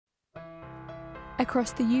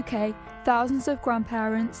Across the UK, thousands of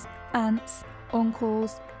grandparents, aunts,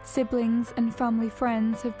 uncles, siblings and family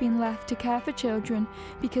friends have been left to care for children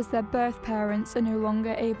because their birth parents are no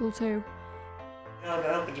longer able to.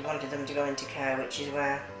 Nobody wanted them to go into care, which is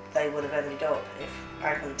where they would have ended up if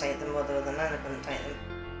I couldn't take them or the nana couldn't take them.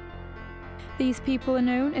 These people are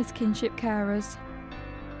known as kinship carers.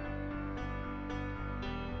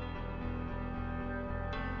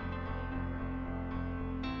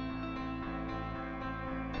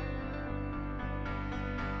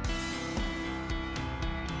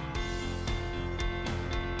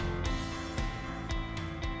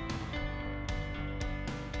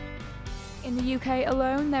 In the UK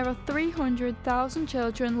alone, there are 300,000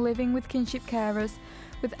 children living with kinship carers,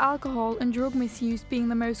 with alcohol and drug misuse being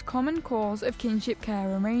the most common cause of kinship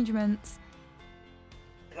care arrangements.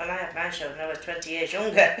 When I had my children, I was 20 years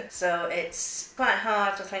younger, so it's quite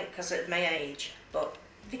hard to think because of my age, but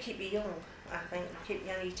they keep you young, I think, they keep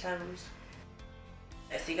you on your toes.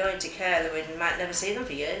 If they go into care, we might never see them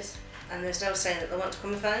for years, and there's no saying that they want to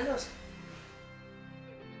come and find us.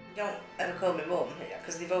 Don't ever call me mum,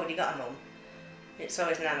 because they've already got a mum. It's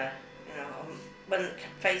always Nana, you know. When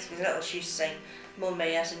Faith was little, she used to say,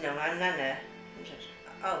 Mummy. I said, no, I'm Nana. And she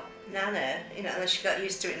said, oh, Nana, you know, and then she got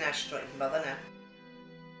used to it now, she don't even bother now.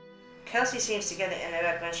 Kelsey seems to get it in her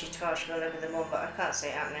head when she talks, she's going to live with her mum, but I can't see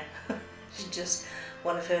it happening. She's just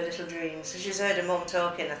one of her little dreams. So she's heard her mum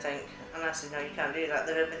talking, I think, and I said, no, you can't do that.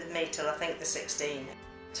 They're with me till I think they're 16.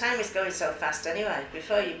 Time is going so fast anyway.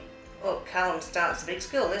 Before you, Callum starts the big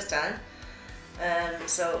school this time,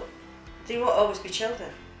 so they won't always be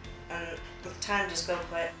children, and the time just go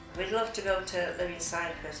quick. We'd love to go to live in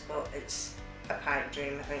Cyprus, but it's a pipe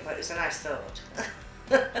dream, I think, but it's a nice thought.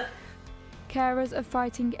 Carers are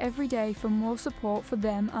fighting every day for more support for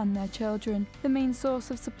them and their children. The main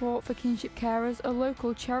source of support for kinship carers are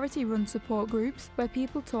local charity-run support groups where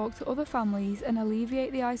people talk to other families and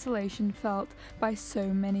alleviate the isolation felt by so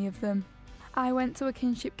many of them. I went to a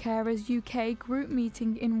Kinship Carers UK group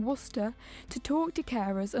meeting in Worcester to talk to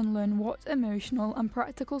carers and learn what emotional and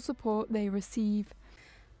practical support they receive.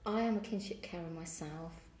 I am a kinship carer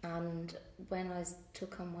myself, and when I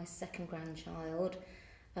took on my second grandchild,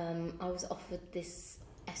 I was offered this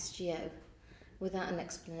SGO without an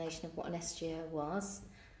explanation of what an SGO was.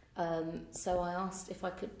 So I asked if I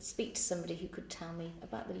could speak to somebody who could tell me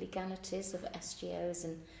about the legalities of SGOs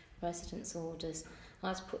and residence orders. I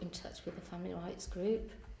was put in touch with the family rights group,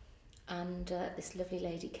 and this lovely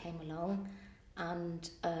lady came along and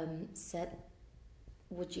said,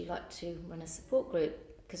 would you like to run a support group?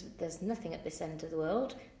 Because there's nothing at this end of the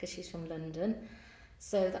world, because she's from London.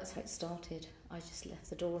 So that's how it started. I just left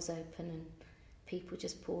the doors open and people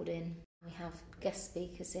just poured in. We have guest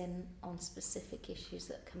speakers in on specific issues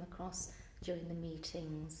that come across during the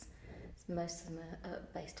meetings. Most of them are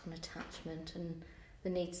based on attachment and the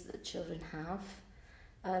needs that the children have.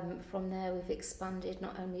 From there we've expanded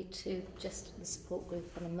not only to just the support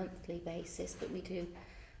group on a monthly basis, but we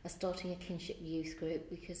are starting a kinship youth group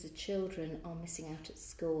because the children are missing out at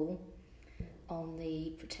school on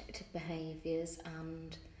the protective behaviours,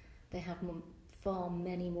 and they have far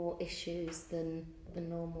many more issues than the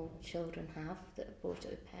normal children have that are brought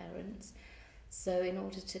up with parents. So in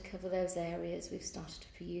order to cover those areas, we've started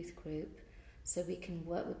up a youth group so we can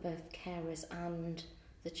work with both carers and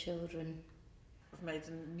the children. I've made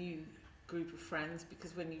a new group of friends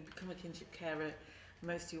because when you become a kinship carer,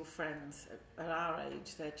 most of your friends at our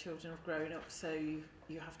age, their children have grown up, so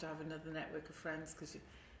you have to have another network of friends because your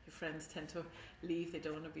friends tend to leave. They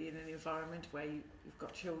don't want to be in an environment where you've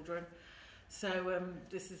got children. So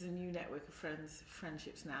this is a new network of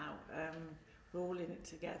friendships now. We're all in it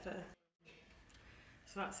together.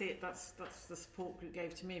 So that's it. That's the support group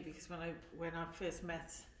gave to me, because when I first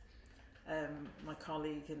met my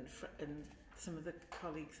colleague and some of the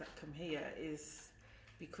colleagues that come here, is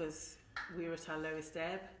because we're at our lowest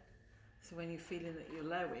ebb. So when you're feeling at your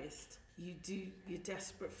lowest, you're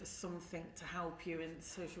desperate for something to help you, and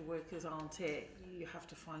social workers aren't it. You have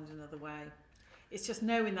to find another way. It's just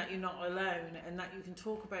knowing that you're not alone and that you can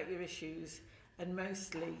talk about your issues, and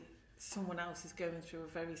mostly someone else is going through a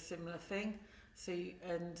very similar thing. So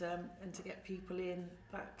and to get people in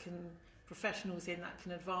that can, professionals in that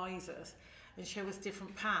can advise us and show us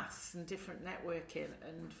different paths and different networking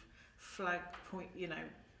and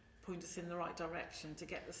point us in the right direction to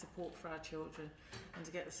get the support for our children and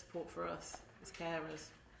to get the support for us as carers.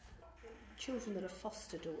 Children that are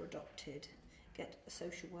fostered or adopted get a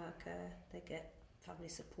social worker, they get family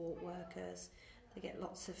support workers, they get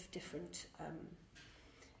lots of different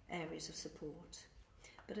areas of support.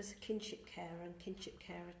 But as a kinship carer and kinship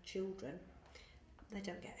carer children, they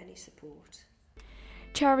don't get any support.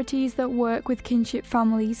 Charities that work with kinship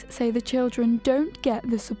families say the children don't get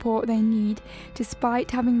the support they need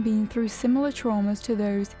despite having been through similar traumas to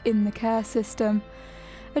those in the care system.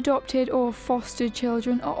 Adopted or fostered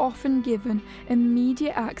children are often given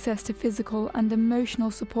immediate access to physical and emotional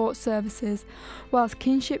support services, whilst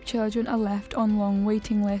kinship children are left on long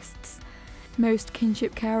waiting lists. Most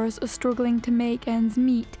kinship carers are struggling to make ends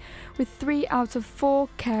meet, with 3 out of 4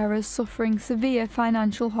 carers suffering severe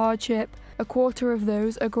financial hardship. A quarter of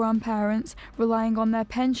those are grandparents, relying on their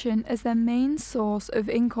pension as their main source of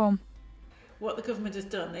income. What the government has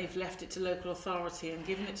done, they've left it to local authority, and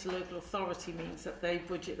giving it to local authority means that they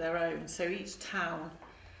budget their own. So each town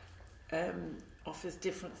offers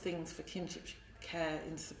different things for kinship care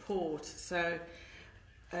in support. So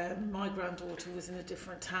my granddaughter was in a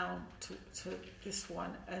different town to this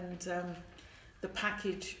one, and the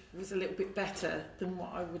package was a little bit better than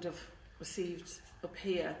what I would have received up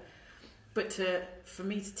here. But for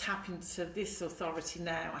me to tap into this authority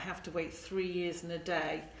now, I have to wait 3 years and a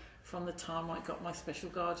day from the time I got my special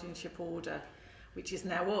guardianship order, which is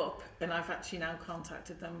now up, and I've actually now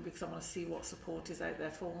contacted them because I want to see what support is out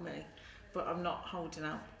there for me. But I'm not holding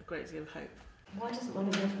out a great deal of hope. Why doesn't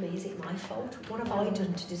Mummy love me? Is it my fault? What have I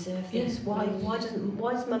done to deserve this? Why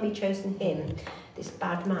has Mummy chosen him, this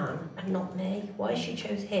bad man, and not me? Why has she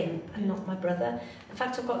chose him and not my brother? In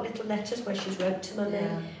fact, I've got little letters where she's wrote to Mummy,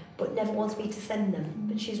 but never wants me to send them.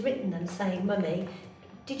 But she's written them saying, Mummy,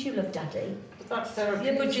 did you love Daddy? That's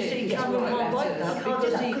therapeutic. Yeah, but you see, Cameron can't write that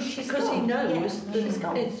because he knows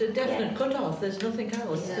that it's a definite cut-off. There's nothing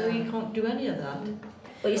else, so he can't do any of that.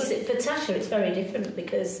 Well, you see, for Tasha, it's very different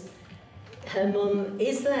because her mum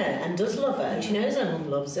is there and does love her, and she knows her mum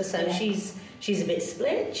loves her, so she's a bit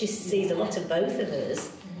split. She sees a lot of both of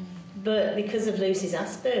us, but because of Lucy's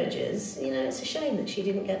Asperger's, you know, it's a shame that she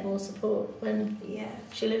didn't get more support when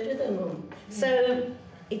she lived with her mum. So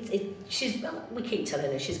we keep telling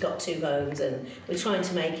her she's got 2 homes, and we're trying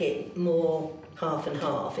to make it more half and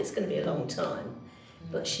half. It's going to be a long time,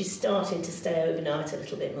 but she's starting to stay overnight a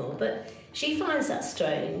little bit more. But she finds that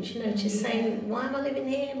strange, you know. She's saying, "Why am I living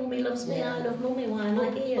here? Mummy loves me. I love Mummy. Why am I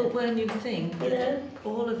here?" But when you think that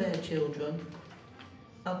all of their children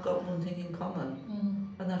have got one thing in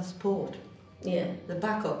common, and that's support. Yeah, the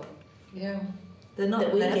backup. Yeah. They're not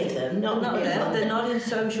that we left. give them. Not left. They're not in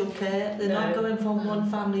social care. They're not going from one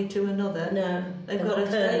family to another. No, they've got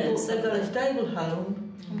a stable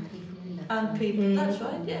home and people. That's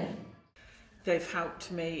right. Yeah. They've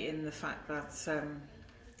helped me in the fact that,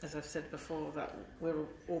 as I've said before, that we're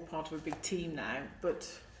all part of a big team now. But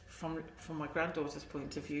from my granddaughter's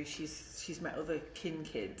point of view, she's met other kin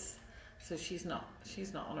kids, so she's not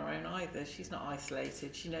on her own either. She's not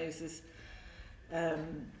isolated. She knows there's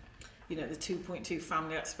you know, the 2.2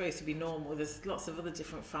 family, that's supposed to be normal. There's lots of other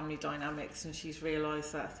different family dynamics, and she's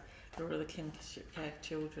realised that there are other kinship care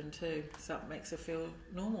children too, so that makes her feel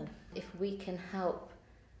normal. If we can help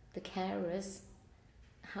the carers,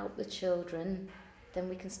 help the children, then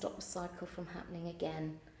we can stop the cycle from happening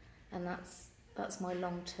again. And that's my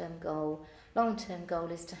long-term goal. Long-term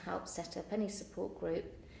goal is to help set up any support group,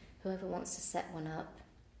 whoever wants to set one up,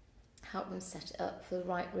 help them set it up for the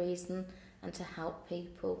right reason, and to help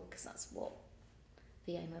people, because that's what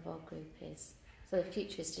the aim of our group is. So the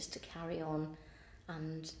future is just to carry on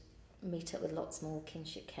and meet up with lots more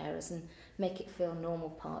kinship carers and make it feel a normal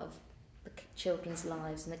part of the children's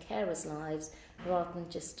lives and the carers' lives, rather than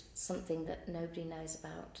just something that nobody knows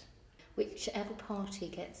about. Whichever party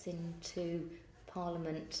gets into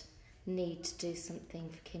Parliament need to do something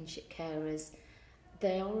for kinship carers.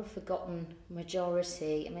 They are a forgotten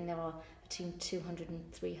majority. I mean, there are between 200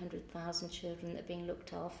 and 300,000 children that are being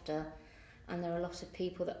looked after, and there are a lot of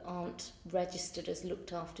people that aren't registered as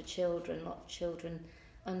looked after children, a lot of children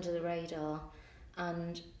under the radar.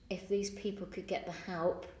 And if these people could get the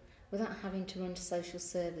help without having to run to social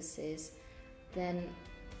services, then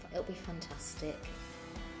it'll be fantastic.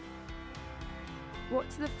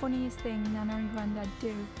 What's the funniest thing Nana and Grandad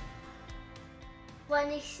do? When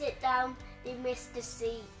they sit down, they miss the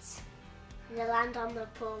seat and they land on the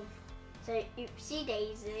pole. So, oopsie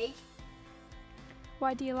daisy.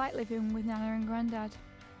 Why do you like living with Nana and Grandad?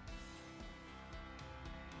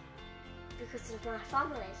 Because of my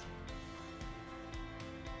family.